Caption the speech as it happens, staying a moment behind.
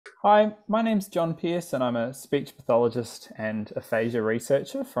Hi, my name's John Pearce and I'm a speech pathologist and aphasia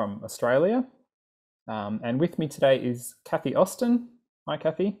researcher from Australia. And with me today is Kathy Austin. Hi,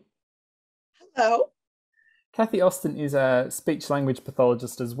 Kathy. Hello. Kathy Austin is a speech language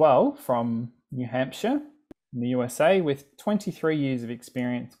pathologist as well from New Hampshire in the USA with 23 years of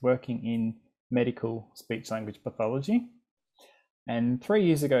experience working in medical speech language pathology. And 3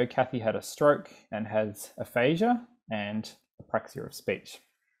 years ago, Kathy had a stroke and has aphasia and apraxia of speech.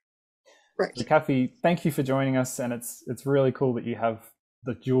 So Right. Kathy, thank you for joining us, and it's really cool that you have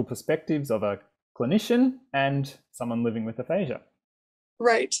the dual perspectives of a clinician and someone living with aphasia.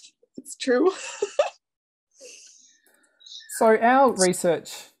 Right. It's true. So our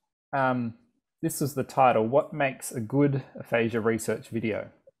research, this was the title, What Makes a Good Aphasia Research Video?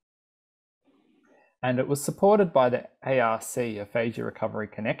 And it was supported by the ARC, Aphasia Recovery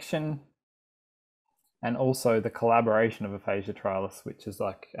Connection, and also the collaboration of aphasia trialists, which is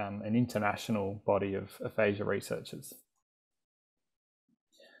like an international body of aphasia researchers.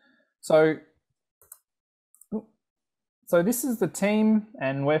 So this is the team,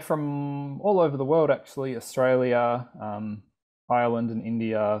 and we're from all over the world, actually: Australia, Ireland and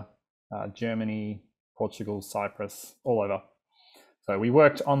India, Germany, Portugal, Cyprus, all over. So we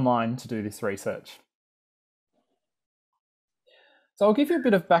worked online to do this research. So I'll give you a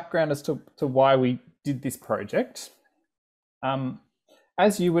bit of background as to why we did this project.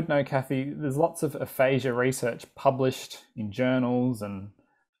 As you would know, Kathy, there's lots of aphasia research published in journals and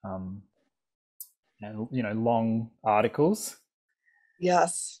long articles.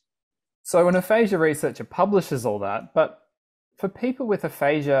 Yes. So an aphasia researcher publishes all that, but for people with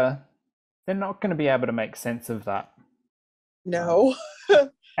aphasia, they're not going to be able to make sense of that. No.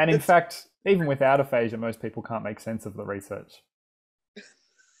 And in It's fact, even without aphasia, most people can't make sense of the research.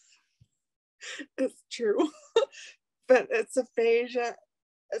 it's true. But it's aphasia.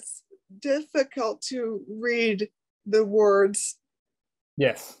 It's difficult to read the words.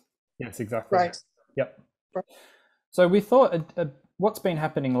 Yes, exactly. Right. Yep. Right. So we thought what's been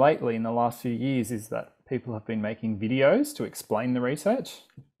happening lately in the last few years is that people have been making videos to explain the research,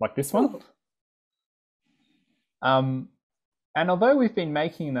 like this one. And although we've been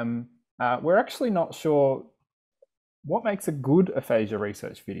making them, we're actually not sure what makes a good aphasia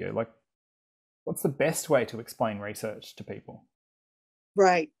research video. Like, what's the best way to explain research to people?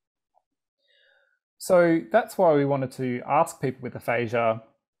 Right. So that's why we wanted to ask people with aphasia,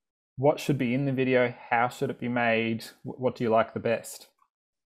 what should be in the video? How should it be made? What do you like the best?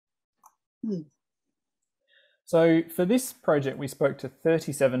 Hmm. So for this project, we spoke to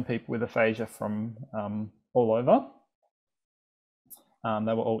 37 people with aphasia from all over.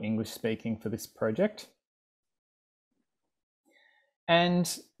 They were all English speaking for this project.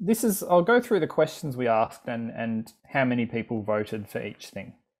 And I'll go through the questions we asked and how many people voted for each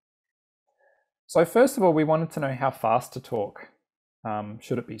thing. So first of all, we wanted to know how fast to talk.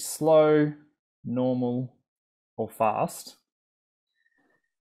 Should it be slow, normal, or fast?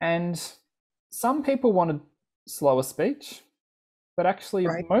 And some people wanted slower speech, but actually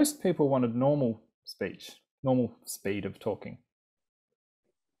Right. most people wanted normal speech, normal speed of talking.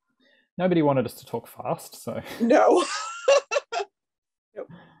 Nobody wanted us to talk fast, so. No. Nope.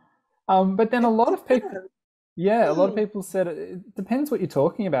 But then a lot of people, a lot of Hmm. people said it depends what you're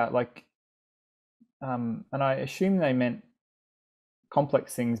talking about. Like, and I assume they meant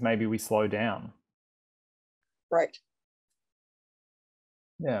complex things. Maybe we slow down. Right.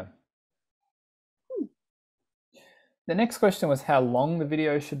 Yeah. The next question was how long the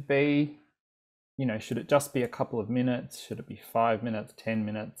video should be. Should it just be a couple of minutes? Should it be 5 minutes, 10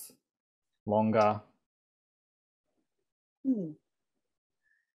 minutes, longer? Hmm.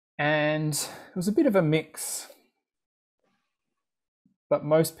 And it was a bit of a mix, but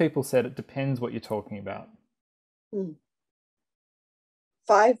most people said it depends what you're talking about. Hmm.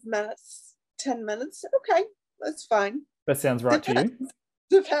 5 minutes, 10 minutes. Okay, that's fine. That sounds right to you?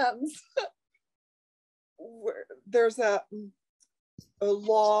 Depends. There's a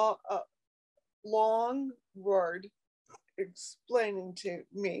long word explaining to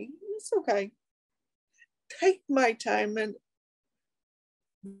me. It's okay. Take my time and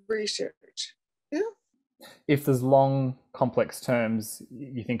research. Yeah. If there's long, complex terms,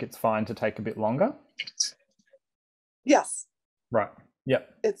 you think it's fine to take a bit longer? Yes. Right.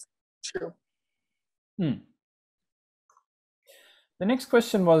 Yep. It's true. The next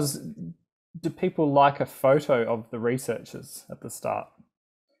question was, do people like a photo of the researchers at the start?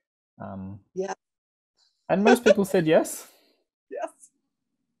 Yeah. And most people said yes. Yes.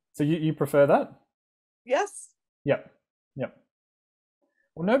 So you prefer that? Yes. Yep.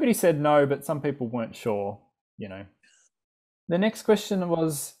 Well, nobody said no, but some people weren't sure, The next question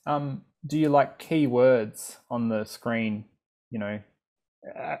was, do you like keywords on the screen, you know,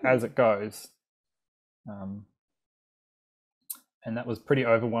 as it goes? And that was pretty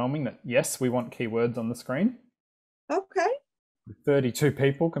overwhelming that, yes, we want keywords on the screen. Okay. 32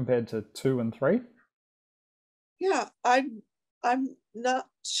 people compared to 2 and 3. Yeah, I'm not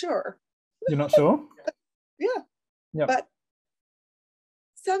sure. You're not sure? Yeah. Yep. But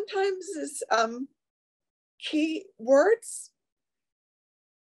sometimes it's key words.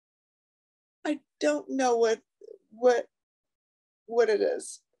 I don't know what it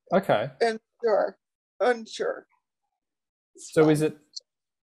is. Okay. Unsure. It's So fine.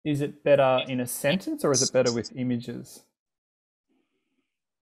 is it better in a sentence or is it better with images?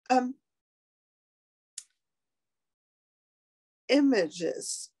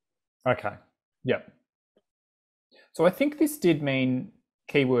 Images. Okay. Yep. So I think this did mean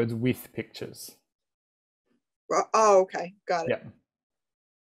keywords with pictures. Oh, okay. Got it. Yep.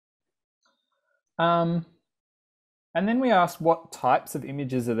 And then we asked what types of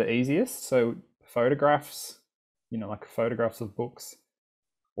images are the easiest. So photographs, you know, like photographs of books,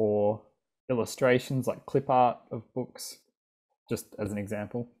 or illustrations like clip art of books, just as an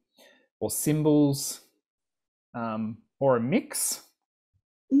example, or symbols, or a mix.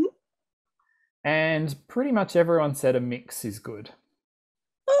 Mm-hmm. And pretty much everyone said a mix is good.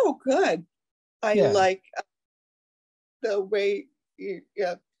 Oh, good. I like the way you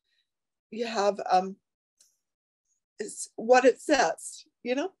have it's what it says,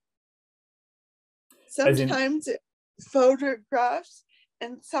 you know. Sometimes it's photographs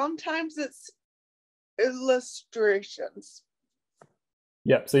and sometimes it's illustrations.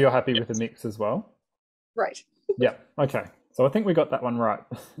 Yep. So you're happy with a mix as well? Right. Yeah. Okay. So I think we got that one right.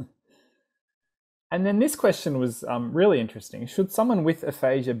 And then this question was really interesting. Should someone with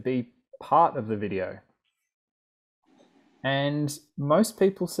aphasia be part of the video? And most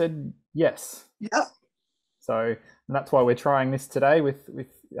people said yes. Yeah. So and that's why we're trying this today with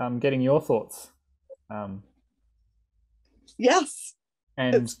getting your thoughts. Yes.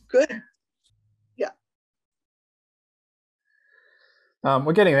 And it's good. Yeah.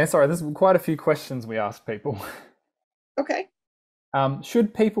 We're getting there. Sorry, there's quite a few questions we asked people. Okay.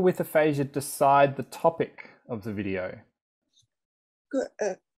 Should people with aphasia decide the topic of the video?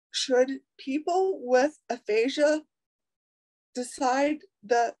 Good. Should people with aphasia decide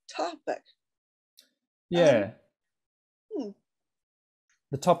the topic? Yeah.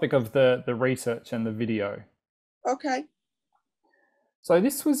 The topic of the research and the video. Okay. So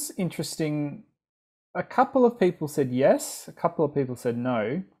this was interesting. A couple of people said yes. A couple of people said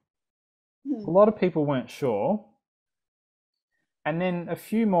no. A lot of people weren't sure. And then a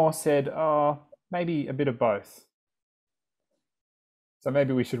few more said, oh, maybe a bit of both. So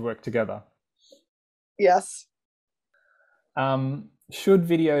maybe we should work together. Yes. Should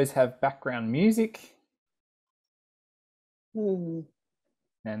videos have background music? And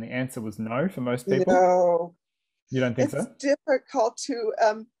the answer was no for most people. No. You don't think so? It's difficult to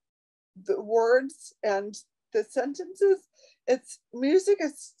the words and the sentences. It's music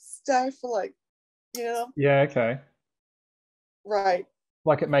is stifling, you know? Yeah, okay. Right.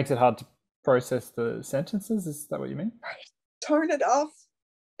 Like it makes it hard to process the sentences? Is that what you mean? Right. Turn it off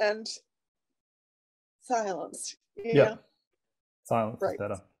and silence. Yeah. Silence is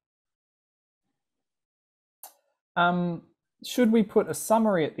better. Should we put a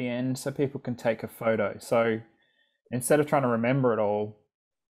summary at the end so people can take a photo? So instead of trying to remember it all,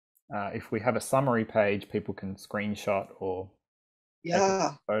 if we have a summary page, people can screenshot or take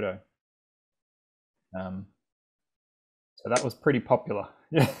a photo. So that was pretty popular.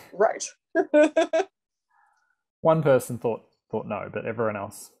 Yeah. Right. One person thought no, but everyone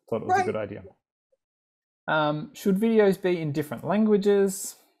else thought it was a good idea. Should videos be in different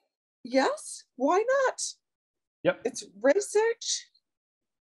languages? Yes. Why not? Yep. It's research.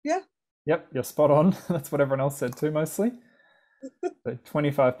 Yeah. Yep, you're spot on. That's what everyone else said too, mostly. So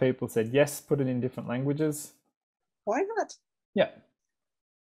 25 people said yes, put it in different languages. Why not? Yeah.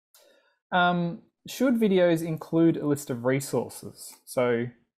 Should videos include a list of resources? So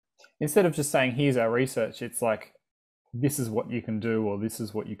instead of just saying, here's our research, it's like, this is what you can do, or this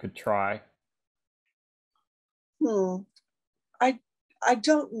is what you could try. I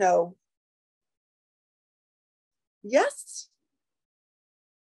don't know. Yes.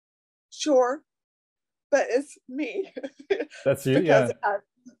 Sure. But it's me. That's you, because I'm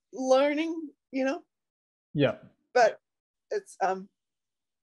learning, you know? Yeah. But it's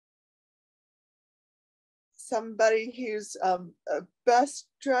somebody who's a bus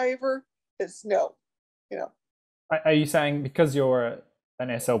driver is no, you know. Are you saying because you're an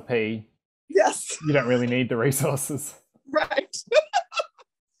SLP, yes, you don't really need the resources? Right.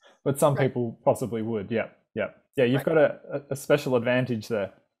 but some Right. people possibly would. Yeah, yeah, yeah. You've Right. got a special advantage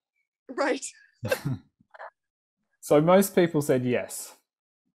there. Right. So most people said yes.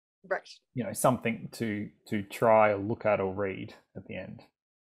 Right. You know, something to try or look at or read at the end.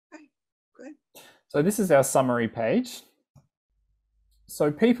 Okay. Good. So this is our summary page.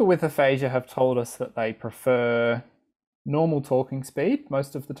 So people with aphasia have told us that they prefer normal talking speed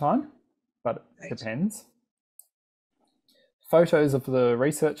most of the time, but it Right. depends. Photos of the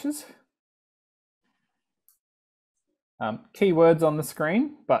researchers. Keywords on the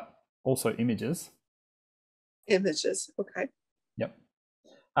screen, but also images. Images. Okay. Yep.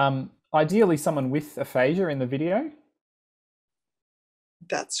 Ideally, someone with aphasia in the video.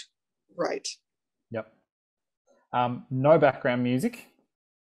 That's right. Yep. No background music.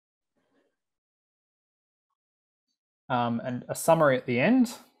 And a summary at the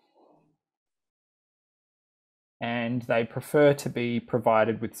end. And they prefer to be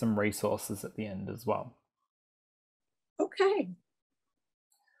provided with some resources at the end as well. Okay.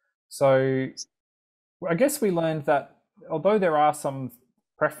 So I guess we learned that although there are some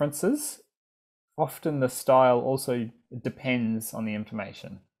preferences, often the style also depends on the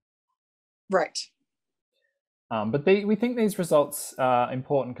information. Right. But we think these results are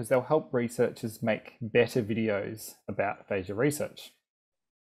important because they'll help researchers make better videos about aphasia research.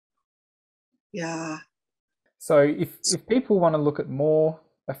 Yeah. So if people want to look at more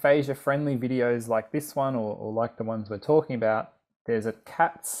aphasia-friendly videos like this one or like the ones we're talking about, there's a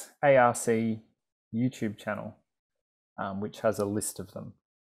CATS ARC YouTube channel, which has a list of them.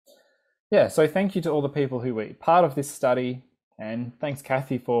 Yeah, so thank you to all the people who were part of this study, and thanks,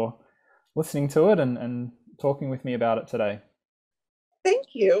 Kathy, for listening to it and talking with me about it today.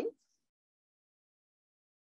 Thank you.